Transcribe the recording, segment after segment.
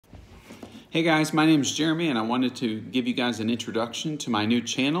Hey guys, my name is Jeremy and I wanted to give you guys an introduction to my new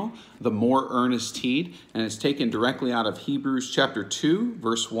channel, The More Earnest Heed, and it's taken directly out of Hebrews chapter 2,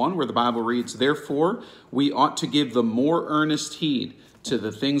 verse 1, where the Bible reads, "Therefore, we ought to give the more earnest heed to the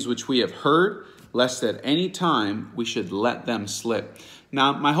things which we have heard, lest at any time we should let them slip."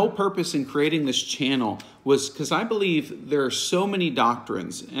 Now, my whole purpose in creating this channel was because I believe there are so many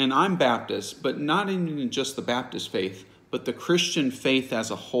doctrines, and I'm Baptist, but not even just the Baptist faith, but the Christian faith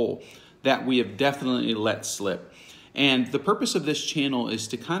as a whole, that we have definitely let slip. And the purpose of this channel is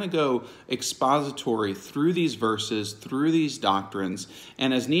to kind of go expository through these verses, through these doctrines,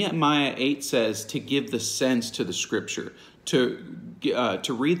 and as Nehemiah 8 says, to give the sense to the scripture, to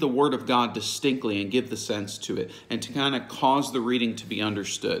read the word of God distinctly and give the sense to it, and to kind of cause the reading to be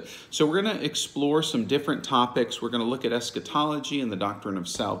understood. So we're going to explore some different topics. We're going to look at eschatology and the doctrine of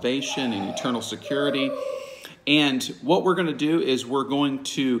salvation and eternal security. And what we're going to do is we're going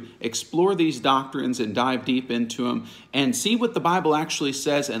to explore these doctrines and dive deep into them and see what the Bible actually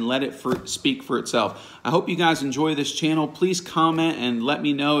says and let it speak for itself. I hope you guys enjoy this channel. Please comment and let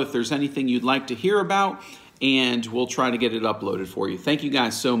me know if there's anything you'd like to hear about, and we'll try to get it uploaded for you. Thank you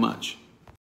guys so much.